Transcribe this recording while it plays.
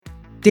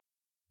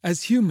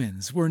As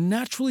humans, we're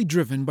naturally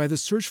driven by the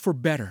search for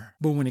better.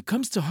 But when it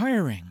comes to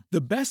hiring,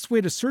 the best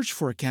way to search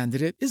for a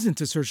candidate isn't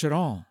to search at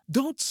all.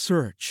 Don't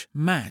search,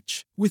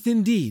 match with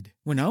Indeed.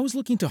 When I was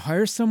looking to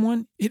hire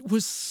someone, it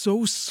was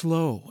so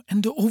slow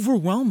and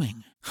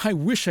overwhelming. I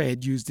wish I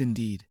had used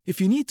Indeed.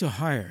 If you need to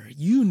hire,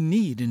 you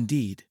need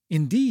Indeed.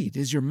 Indeed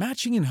is your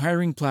matching and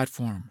hiring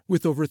platform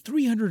with over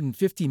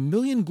 350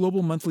 million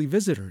global monthly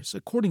visitors,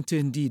 according to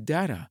Indeed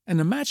data, and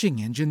a matching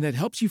engine that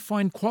helps you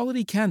find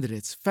quality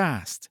candidates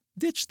fast.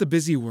 Ditch the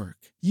busy work.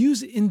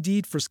 Use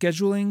Indeed for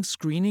scheduling,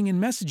 screening,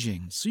 and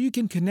messaging so you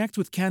can connect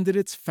with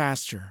candidates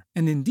faster.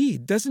 And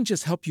Indeed doesn't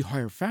just help you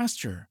hire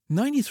faster.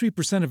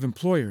 93% of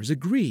employers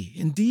agree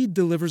Indeed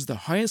delivers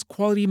the highest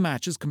quality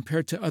matches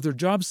compared to other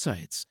job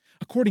sites,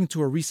 according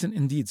to a recent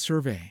Indeed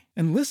survey.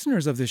 And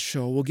listeners of this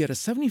show will get a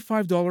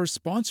 $75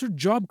 sponsored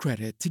job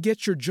credit to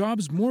get your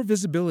jobs more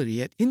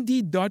visibility at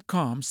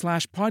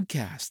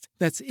Indeed.com/podcast.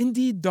 That's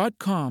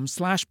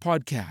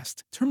Indeed.com/podcast.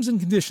 Terms and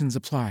conditions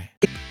apply.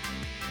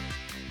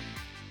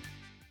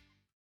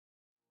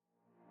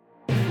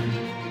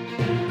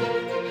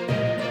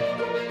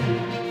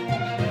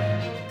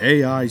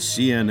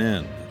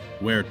 AICNN,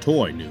 where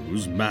toy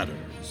news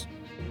matters.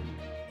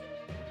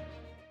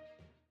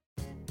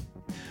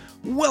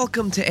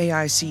 Welcome to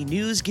AIC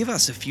News. Give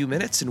us a few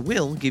minutes and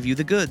we'll give you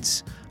the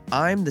goods.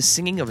 I'm the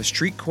singing of a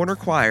street corner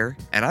choir,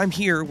 and I'm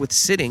here with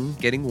sitting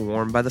getting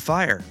warm by the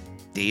fire.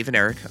 Dave and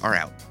Eric are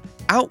out.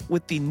 Out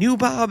with the new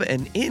Bob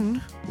and in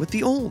with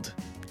the old.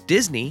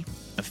 Disney,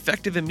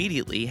 effective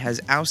immediately, has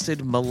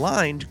ousted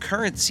maligned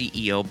current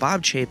CEO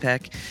Bob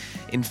Chapek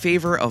in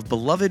favor of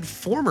beloved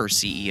former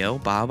CEO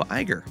Bob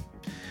Iger.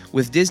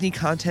 With Disney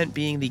content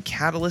being the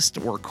catalyst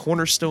or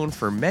cornerstone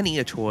for many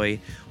a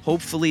toy,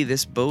 hopefully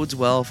this bodes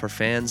well for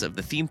fans of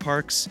the theme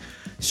parks,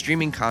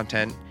 streaming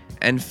content,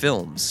 and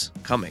films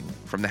coming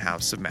from the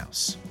House of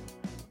Mouse.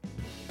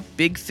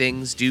 Big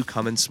things do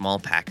come in small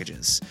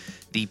packages.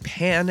 The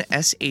Pan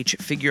SH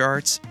figure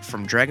arts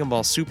from Dragon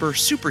Ball Super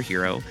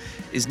Superhero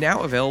is now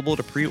available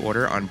to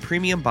pre-order on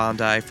Premium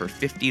Bandai for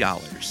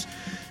 $50.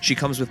 She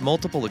comes with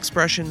multiple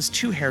expressions,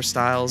 2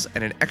 hairstyles,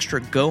 and an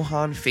extra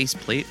Gohan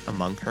faceplate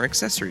among her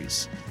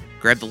accessories.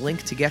 Grab the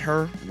link to get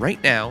her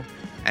right now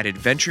at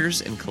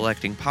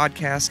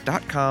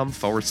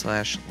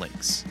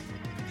adventuresincollectingpodcast.com/links.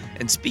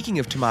 And speaking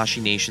of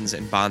Tamashii Nations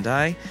and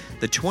Bandai,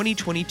 the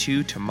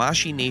 2022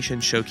 Tamashii Nation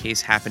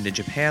Showcase happened in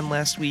Japan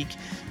last week,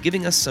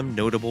 giving us some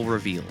notable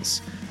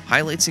reveals.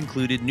 Highlights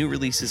included new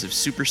releases of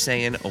Super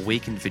Saiyan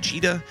Awakened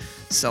Vegeta,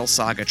 Cell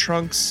Saga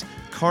Trunks,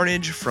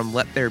 Carnage from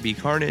Let There Be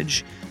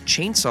Carnage,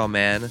 Chainsaw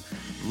Man,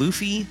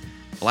 Luffy,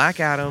 Black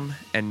Adam,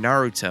 and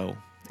Naruto,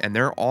 and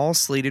they're all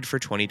slated for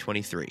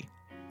 2023.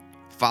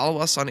 Follow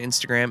us on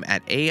Instagram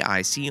at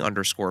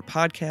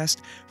AIC_podcast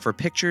for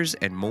pictures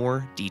and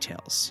more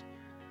details.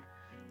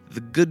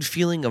 The good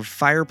feeling of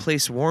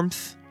fireplace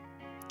warmth,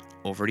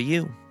 over to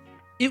you.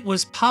 It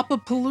was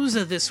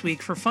Papa-Palooza this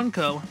week for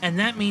Funko, and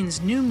that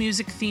means new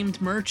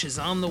music-themed merch is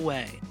on the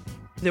way.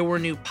 There were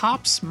new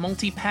Pops,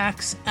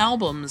 multi-packs,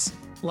 albums,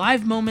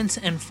 live moments,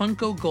 and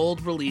Funko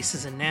Gold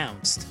releases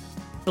announced.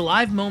 The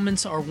live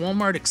moments are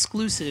Walmart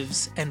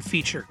exclusives and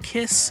feature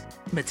Kiss,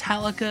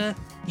 Metallica,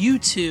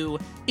 U2,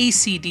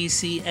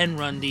 AC/DC, and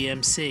Run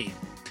DMC.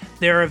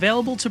 They are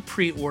available to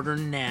pre-order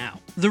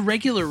now. The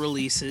regular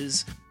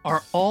releases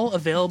are all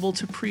available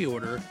to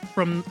pre-order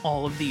from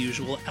all of the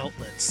usual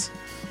outlets.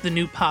 The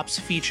new Pops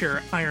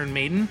feature Iron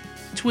Maiden,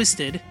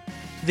 Twisted,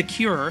 The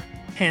Cure,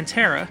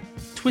 Pantera,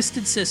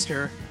 Twisted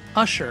Sister,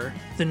 Usher,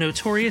 The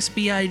Notorious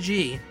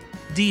B.I.G.,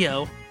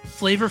 Dio,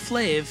 Flavor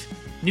Flav,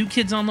 New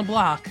Kids on the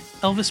Block,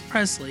 Elvis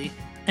Presley,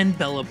 and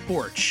Bella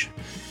Poarch.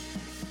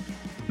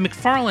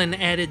 McFarlane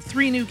added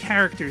 3 new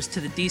characters to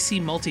the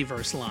DC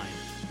Multiverse line.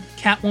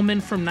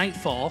 Catwoman from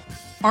Nightfall,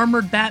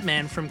 Armored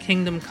Batman from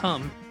Kingdom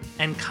Come,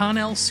 and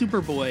Con-El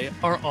Superboy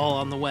are all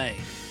on the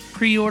way.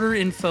 Pre-order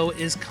info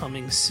is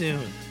coming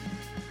soon.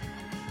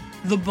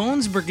 The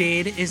Bones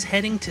Brigade is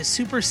heading to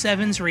Super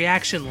 7's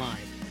Reaction line.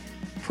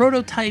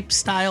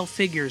 Prototype-style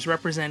figures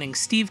representing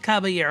Steve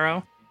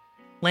Caballero,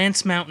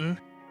 Lance Mountain,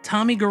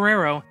 Tommy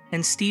Guerrero,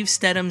 and Steve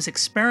Stedham's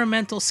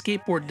experimental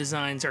skateboard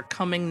designs are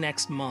coming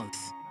next month.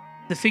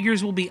 The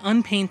figures will be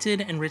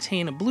unpainted and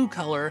retain a blue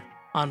color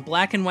on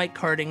black and white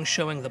carding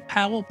showing the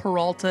Powell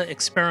Peralta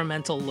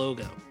experimental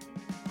logo.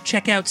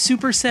 Check out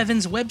Super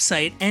 7's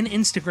website and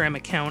Instagram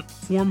account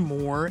for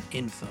more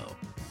info.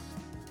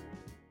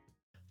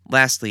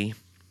 Lastly,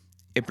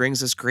 it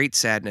brings us great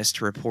sadness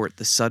to report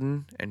the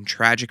sudden and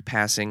tragic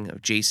passing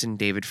of Jason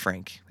David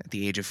Frank at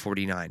the age of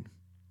 49.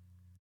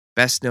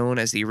 Best known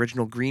as the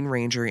original Green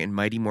Ranger in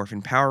Mighty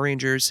Morphin Power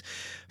Rangers,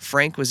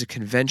 Frank was a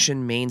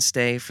convention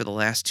mainstay for the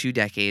last 2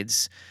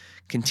 decades,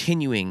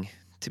 continuing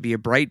to be a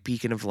bright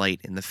beacon of light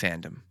in the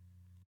fandom.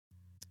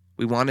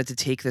 We wanted to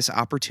take this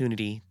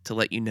opportunity to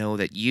let you know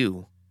that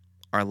you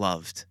are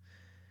loved.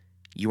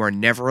 You are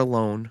never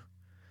alone,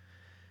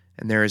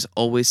 and there is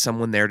always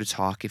someone there to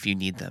talk if you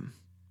need them.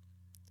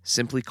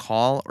 Simply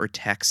call or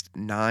text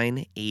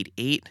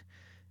 988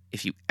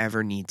 if you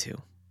ever need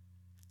to.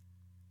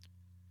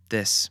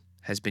 This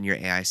has been your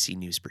AIC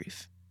News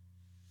Brief.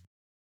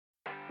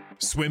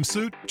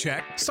 Swimsuit?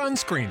 Check.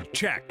 Sunscreen?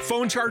 Check.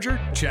 Phone charger?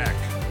 Check.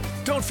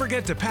 Don't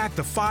forget to pack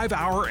the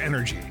 5-Hour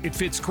Energy. It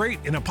fits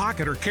great in a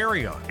pocket or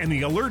carry-on, and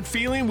the alert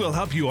feeling will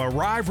help you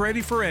arrive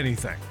ready for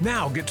anything.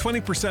 Now get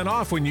 20%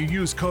 off when you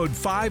use code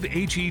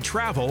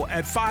 5HETRAVEL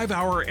at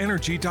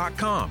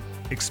 5hourenergy.com.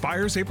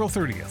 Expires April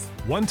 30th.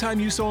 One-time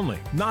use only.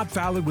 Not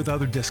valid with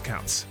other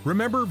discounts.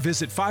 Remember,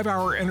 visit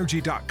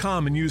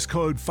 5hourenergy.com and use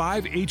code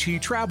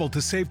 5HETRAVEL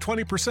to save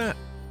 20%.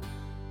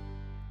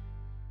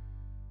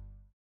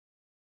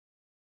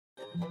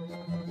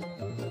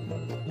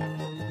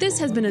 This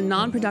has been a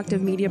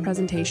non-productive media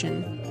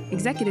presentation.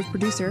 Executive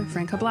producer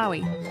Frank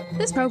Hablawi.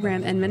 This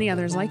program and many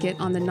others like it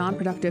on the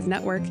Non-Productive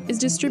Network is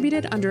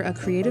distributed under a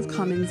Creative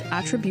Commons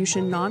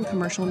Attribution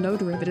Non-Commercial No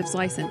Derivatives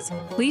license.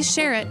 Please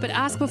share it, but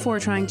ask before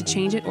trying to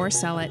change it or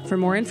sell it. For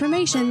more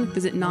information,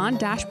 visit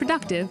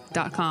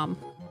non-productive.com.